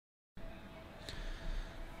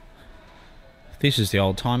This is the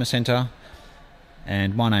Oldtimer Centre,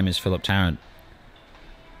 and my name is Philip Tarrant.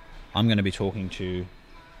 I'm going to be talking to you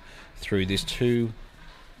through this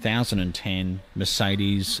 2010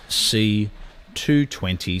 Mercedes C220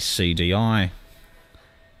 CDI.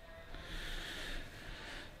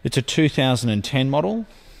 It's a 2010 model.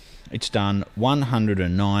 It's done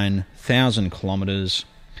 109,000 kilometres,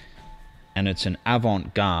 and it's an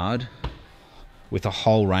avant-garde with a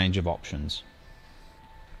whole range of options.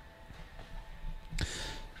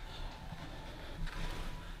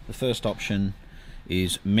 The first option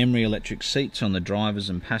is memory electric seats on the driver's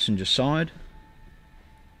and passenger side.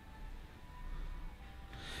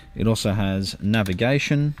 It also has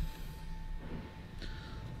navigation,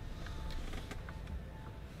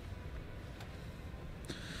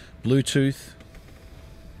 Bluetooth,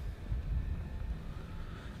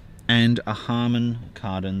 and a Harman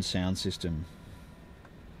Kardon sound system.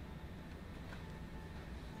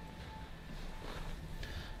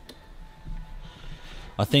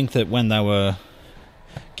 I think that when they were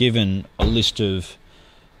given a list of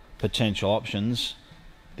potential options,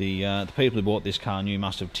 the people who bought this car knew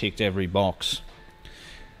must have ticked every box.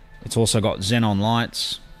 It's also got xenon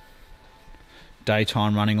lights,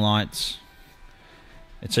 daytime running lights.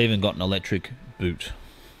 It's even got an electric boot.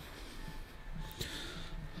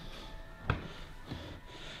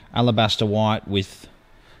 Alabaster white with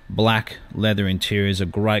black leather interior is a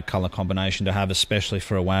great colour combination to have, especially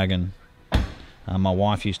for a wagon. My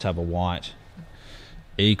wife used to have a white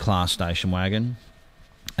E-Class station wagon,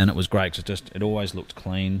 and it was great because it always looked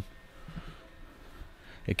clean.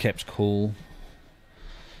 It kept cool,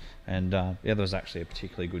 and the other was actually a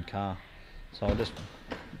particularly good car. So I'll just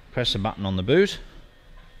press a button on the boot.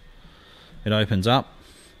 It opens up.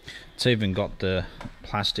 It's even got the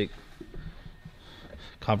plastic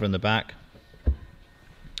cover in the back,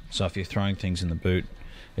 so if you're throwing things in the boot,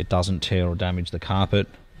 it doesn't tear or damage the carpet.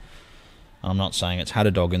 I'm not saying it's had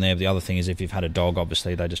a dog in there, but the other thing is if you've had a dog,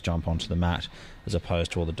 obviously they just jump onto the mat as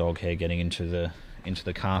opposed to all the dog hair getting into the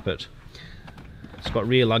carpet. It's got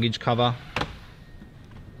rear luggage cover.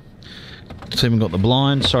 It's even got the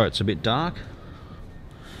blind. Sorry, it's a bit dark.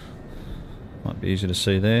 Might be easier to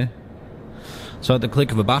see there. So at the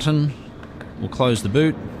click of a button, we'll close the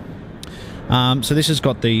boot. So this has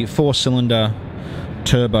got the 4-cylinder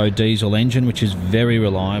turbo diesel engine, which is very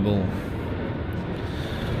reliable.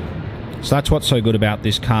 So that's what's so good about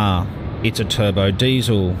this car. It's a turbo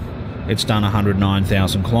diesel. It's done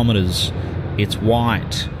 109,000 kilometres. It's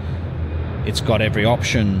white. It's got every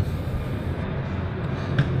option.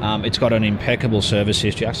 It's got an impeccable service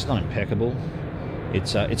history. Actually, it's not impeccable.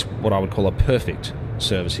 It's what I would call a perfect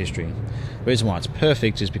service history. The reason why it's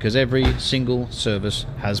perfect is because every single service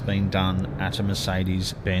has been done at a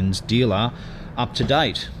Mercedes-Benz dealer up to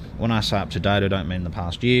date. When I say up to date, I don't mean the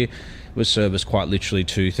past year. It was serviced quite literally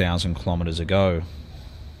 2,000 kilometres ago.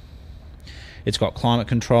 It's got climate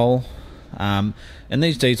control, and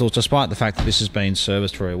these diesels, despite the fact that this has been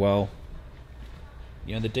serviced very well,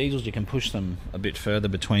 you know, the diesels, you can push them a bit further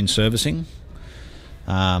between servicing,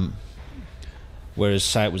 whereas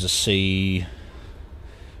say it was a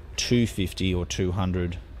C250 or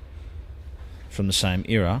 200 from the same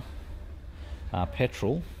era,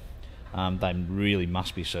 petrol, they really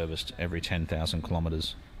must be serviced every 10,000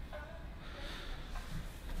 kilometres,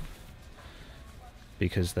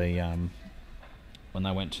 because they when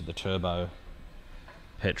they went to the turbo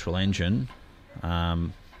petrol engine, they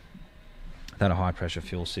had a high pressure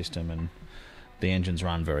fuel system, and the engines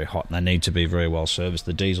run very hot and they need to be very well serviced.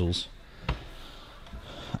 The diesels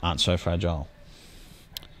aren't so fragile.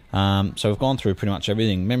 So we've gone through pretty much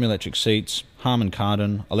everything. Memory electric seats, Harman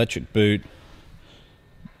Kardon, electric boot,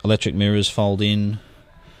 electric mirrors fold in.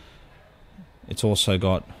 It's also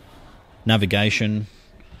got navigation,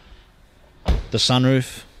 the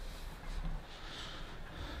sunroof.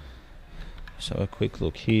 So a quick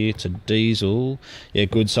look here. It's a diesel. Yeah,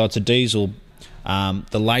 good. So it's a diesel. The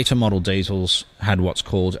later model diesels had what's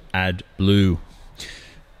called AdBlue.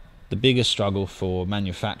 The biggest struggle for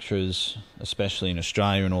manufacturers, especially in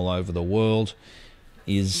Australia and all over the world,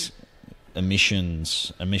 is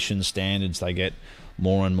emissions. Emission standards, they get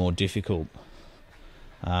more and more difficult.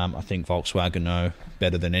 I think Volkswagen know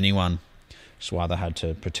better than anyone. That's why they had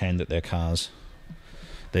to pretend that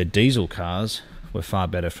their diesel cars were far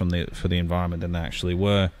better for the environment than they actually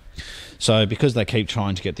were. So because they keep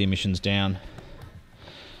trying to get the emissions down,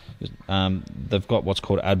 they've got what's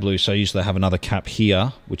called AdBlue. So usually they have another cap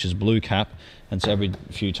here, which is blue cap, and so every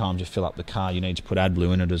few times you fill up the car, you need to put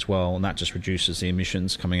AdBlue in it as well, and that just reduces the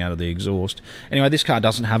emissions coming out of the exhaust. Anyway, this car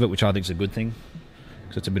doesn't have it, which I think is a good thing,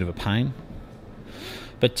 because it's a bit of a pain.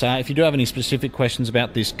 But if you do have any specific questions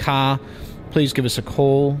about this car, please give us a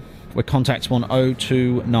call. We're contactable on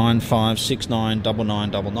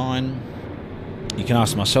 0295699999. You can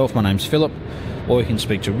ask myself, my name's Philip, or you can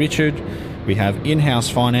speak to Richard. We have in-house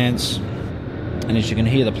finance, and as you can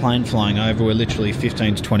hear the plane flying over, we're literally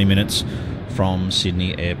 15 to 20 minutes from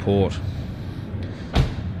Sydney Airport.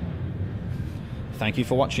 Thank you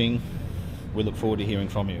for watching. We look forward to hearing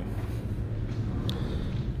from you.